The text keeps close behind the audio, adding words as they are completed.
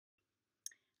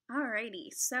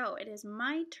Alrighty, so it is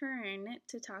my turn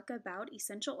to talk about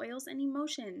essential oils and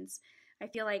emotions. I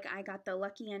feel like I got the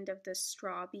lucky end of the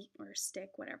straw or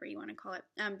stick, whatever you want to call it,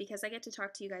 because I get to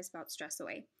talk to you guys about Stress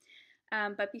Away.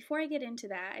 But before I get into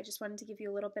that, I just wanted to give you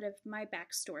a little bit of my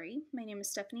backstory. My name is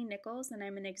Stephanie Nichols, and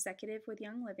I'm an executive with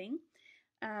Young Living.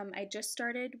 I just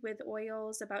started with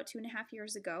oils about 2.5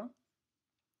 years ago,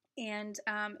 and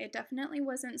it definitely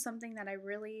wasn't something that I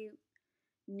really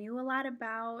knew a lot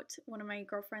about. One of my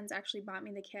girlfriends actually bought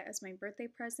me the kit as my birthday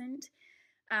present,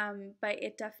 but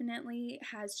it definitely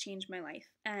has changed my life.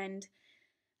 And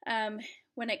um,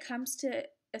 when it comes to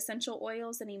essential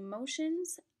oils and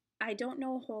emotions, I don't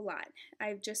know a whole lot.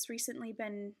 I've just recently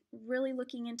been really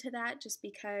looking into that just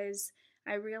because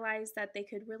I realized that they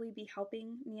could really be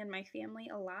helping me and my family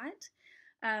a lot.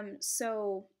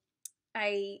 So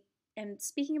I am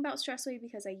speaking about Stress Away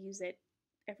because I use it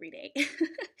every day.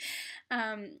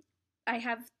 um, I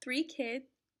have three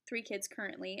kids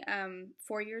currently,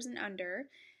 4 years and under,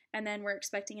 and then we're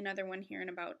expecting another one here in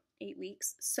about 8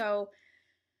 weeks. So,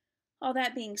 all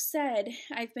that being said,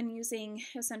 I've been using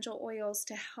essential oils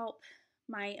to help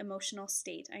my emotional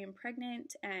state. I am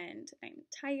pregnant and I'm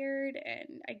tired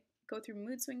and I go through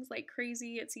mood swings like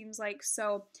crazy, it seems like.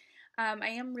 So, I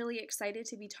am really excited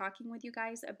to be talking with you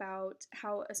guys about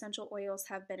how essential oils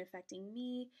have been affecting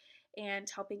me and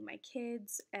helping my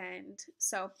kids. And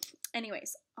so,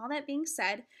 anyways, all that being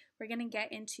said, we're going to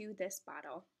get into this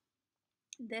bottle.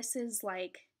 This is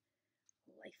like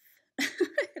life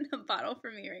in a bottle for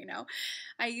me right now.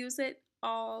 I use it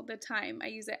all the time. I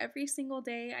use it every single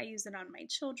day. I use it on my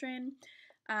children.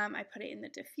 I put it in the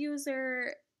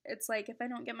diffuser. It's like if I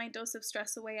don't get my dose of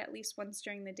Stress Away at least once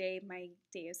during the day, my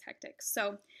day is hectic.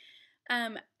 So,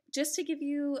 um, just to give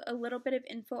you a little bit of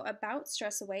info about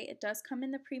Stress Away, it does come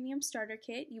in the premium starter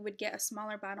kit. You would get a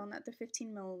smaller bottle, not the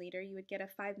 15 milliliter. You would get a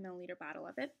 5 milliliter bottle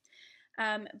of it.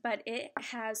 But it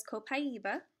has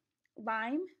copaiba,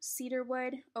 lime,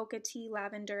 cedarwood, oak tea,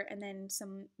 lavender, and then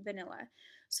some vanilla.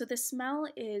 So the smell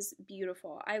is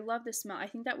beautiful. I love the smell. I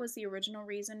think that was the original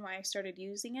reason why I started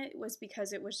using it, was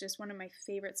because it was just one of my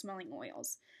favorite smelling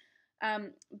oils.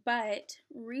 But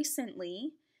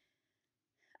recently,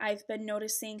 I've been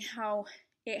noticing how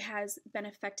it has been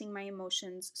affecting my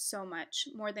emotions so much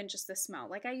more than just the smell.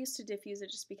 Like I used to diffuse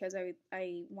it just because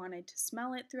I wanted to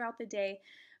smell it throughout the day.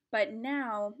 But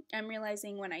now I'm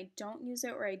realizing when I don't use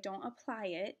it or I don't apply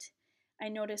it, I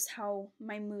notice how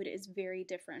my mood is very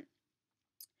different.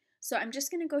 So I'm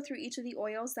just going to go through each of the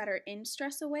oils that are in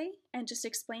Stress Away and just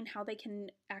explain how they can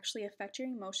actually affect your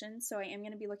emotions. So I am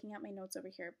going to be looking at my notes over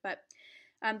here. But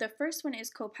the first one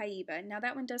is copaiba. Now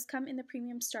that one does come in the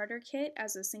premium starter kit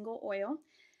as a single oil.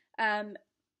 Um,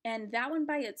 and that one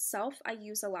by itself I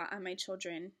use a lot on my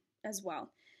children as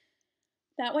well.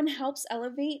 That one helps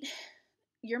elevate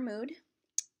your mood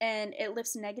and it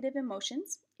lifts negative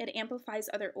emotions. It amplifies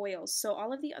other oils. So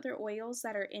all of the other oils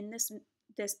that are in this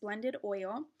blended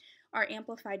oil are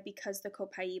amplified because the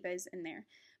copaiba is in there.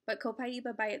 But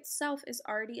copaiba by itself is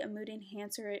already a mood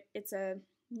enhancer. It's a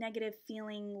negative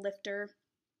feeling lifter.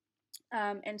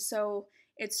 And so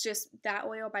it's just that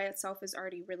oil by itself is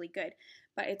already really good,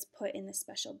 but it's put in the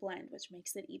special blend, which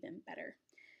makes it even better.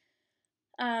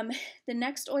 The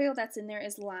next oil that's in there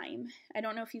is lime. I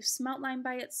don't know if you've smelt lime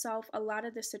by itself. A lot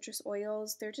of the citrus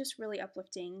oils, they're just really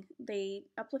uplifting. They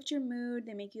uplift your mood,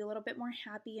 they make you a little bit more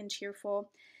happy and cheerful.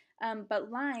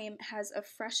 But lime has a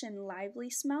fresh and lively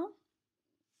smell,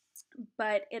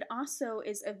 but it also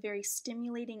is a very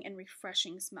stimulating and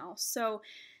refreshing smell. So,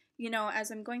 as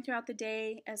I'm going throughout the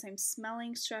day, as I'm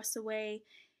smelling Stress Away,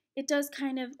 it does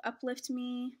kind of uplift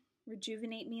me,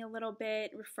 rejuvenate me a little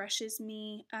bit, refreshes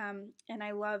me, and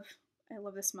I love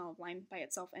the smell of lime by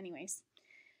itself anyways.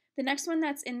 The next one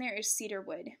that's in there is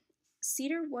cedarwood.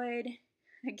 Cedarwood,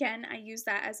 again, I use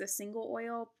that as a single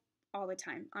oil all the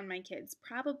time on my kids.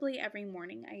 Probably every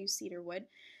morning I use cedarwood.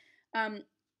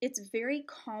 It's very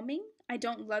calming. I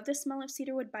don't love the smell of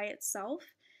cedarwood by itself,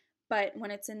 but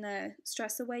when it's in the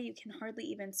Stress Away, you can hardly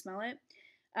even smell it.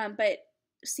 But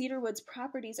cedarwood's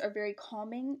properties are very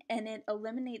calming and it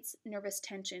eliminates nervous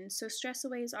tension. So Stress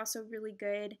Away is also really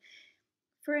good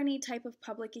for any type of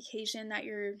public occasion that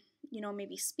you're,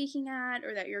 maybe speaking at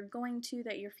or that you're going to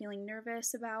that you're feeling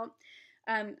nervous about.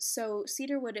 So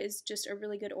cedarwood is just a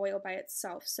really good oil by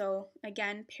itself. So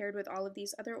again, paired with all of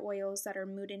these other oils that are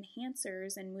mood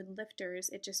enhancers and mood lifters,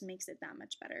 it just makes it that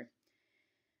much better.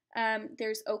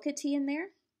 There's oak tea in there,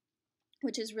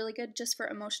 which is really good just for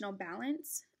emotional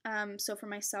balance. So for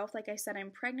myself, like I said,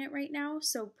 I'm pregnant right now,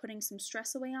 so putting some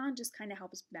Stress Away on just kind of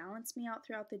helps balance me out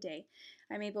throughout the day.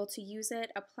 I'm able to use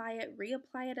it, apply it,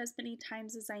 reapply it as many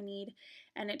times as I need,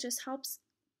 and it just helps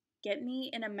get me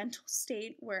in a mental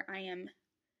state where I am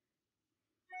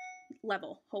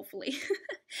level, hopefully.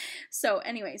 So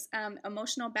anyways,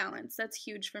 emotional balance, that's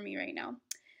huge for me right now.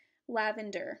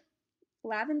 Lavender.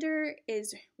 Lavender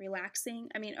is relaxing.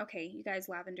 I mean, okay, you guys,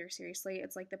 lavender, seriously,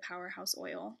 it's like the powerhouse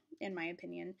oil, in my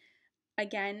opinion.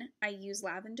 Again, I use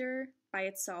lavender by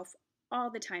itself all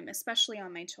the time, especially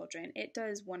on my children. It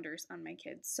does wonders on my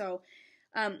kids. So,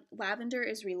 lavender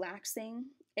is relaxing.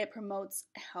 It promotes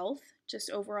health, just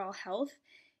overall health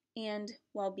and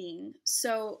well-being.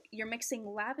 So you're mixing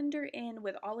lavender in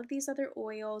with all of these other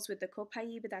oils, with the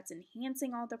copaiba that's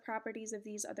enhancing all the properties of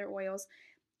these other oils,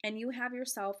 and you have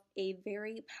yourself a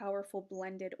very powerful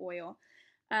blended oil.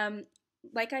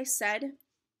 Like I said,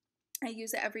 I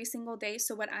use it every single day.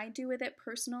 So what I do with it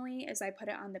personally is I put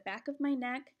it on the back of my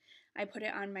neck, I put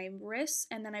it on my wrists,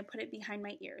 and then I put it behind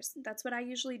my ears. That's what I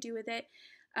usually do with it.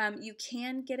 You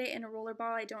can get it in a roller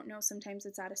ball. I don't know, sometimes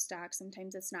it's out of stock,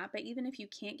 sometimes it's not. But even if you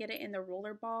can't get it in the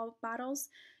roller ball bottles,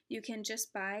 you can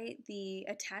just buy the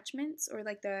attachments, or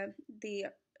like the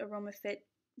AromaFit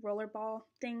roller ball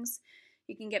things.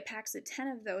 You can get packs of 10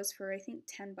 of those for I think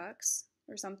 $10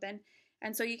 or something.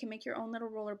 And so you can make your own little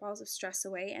roller balls of stress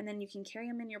away, and then you can carry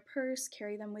them in your purse,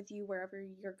 carry them with you wherever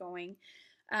you're going.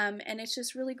 And it's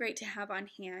just really great to have on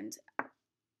hand.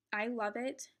 I love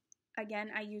it.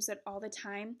 Again, I use it all the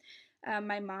time.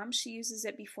 My mom, she uses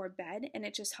it before bed, and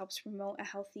it just helps promote a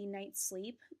healthy night's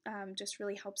sleep. Just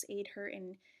really helps aid her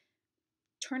in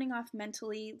turning off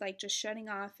mentally, like just shutting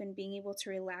off and being able to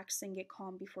relax and get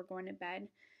calm before going to bed.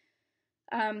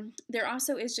 There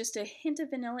also is just a hint of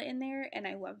vanilla in there, and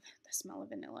I love the smell of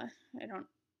vanilla.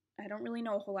 I don't really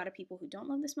know a whole lot of people who don't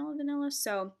love the smell of vanilla.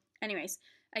 So anyways,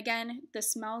 again, the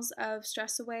smells of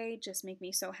Stress Away just make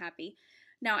me so happy.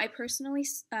 Now, I personally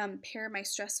pair my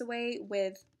Stress Away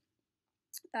with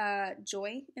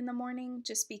Joy in the morning,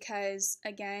 just because,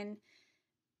 again,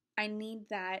 I need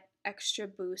that extra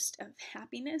boost of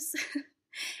happiness.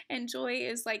 And Joy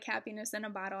is like happiness in a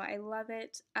bottle. I love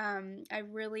it. I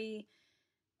really,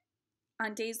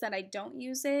 on days that I don't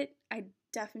use it, I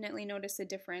definitely notice a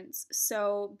difference.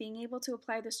 So being able to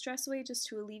apply the Stress Away just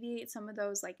to alleviate some of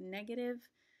those like negative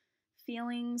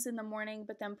feelings in the morning,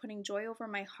 but then putting Joy over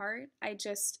my heart, I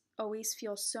just always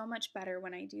feel so much better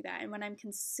when I do that and when I'm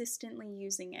consistently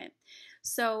using it.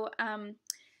 So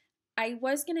I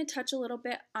was going to touch a little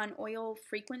bit on oil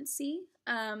frequency.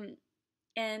 And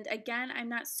again, I'm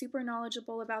not super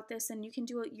knowledgeable about this, and you can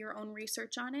do your own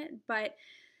research on it, but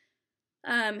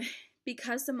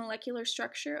because the molecular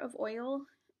structure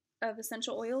of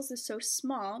essential oils is so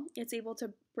small, it's able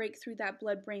to break through that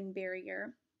blood-brain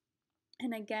barrier.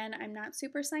 And again, I'm not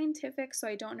super scientific, so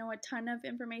I don't know a ton of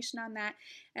information on that,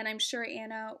 and I'm sure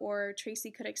Anna or Tracy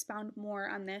could expound more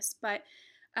on this, but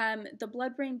the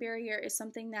blood-brain barrier is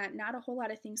something that not a whole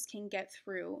lot of things can get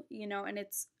through, and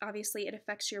it's obviously it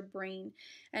affects your brain.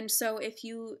 And so if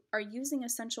you are using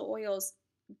essential oils,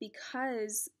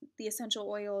 because the essential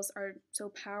oils are so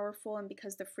powerful and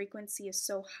because the frequency is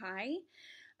so high,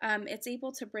 it's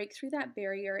able to break through that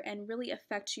barrier and really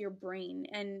affect your brain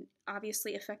and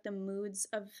obviously affect the moods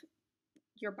of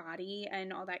your body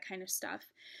and all that kind of stuff.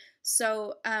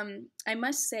 So I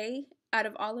must say, out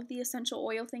of all of the essential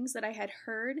oil things that I had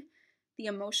heard, the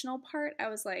emotional part, I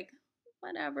was like,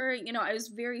 whatever, I was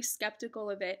very skeptical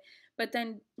of it. But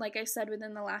then, like I said,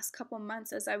 within the last couple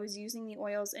months, as I was using the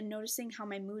oils and noticing how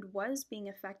my mood was being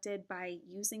affected by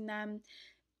using them,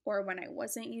 or when I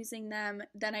wasn't using them,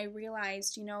 then I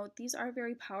realized, these are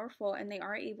very powerful and they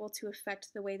are able to affect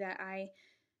the way that I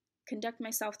conduct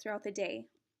myself throughout the day.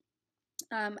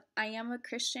 I am a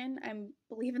Christian. I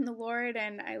believe in the Lord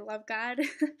and I love God.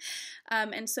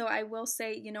 And so I will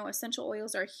say, essential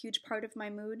oils are a huge part of my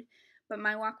mood, but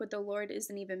my walk with the Lord is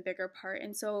an even bigger part.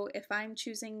 And so if I'm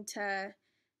choosing to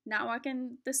not walk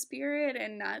in the Spirit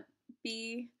and not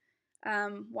be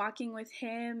walking with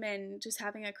Him and just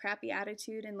having a crappy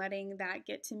attitude and letting that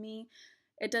get to me,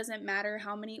 it doesn't matter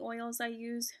how many oils I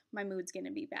use, my mood's going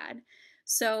to be bad.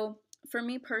 So for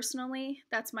me personally,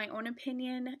 that's my own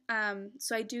opinion.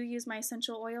 So I do use my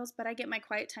essential oils, but I get my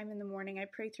quiet time in the morning. I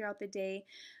pray throughout the day.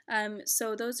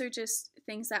 So those are just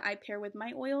things that I pair with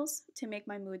my oils to make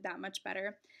my mood that much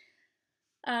better.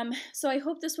 So I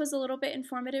hope this was a little bit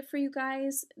informative for you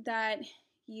guys, that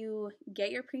you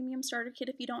get your premium starter kit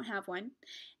if you don't have one,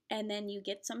 and then you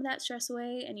get some of that stress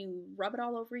away and you rub it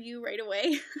all over you right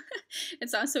away.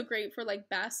 It's also great for like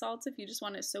bath salts if you just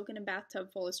want to soak in a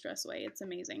bathtub full of Stress Away. It's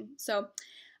amazing. So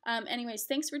anyways,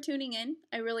 thanks for tuning in.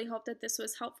 I really hope that this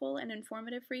was helpful and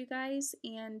informative for you guys,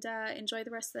 and enjoy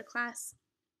the rest of the class.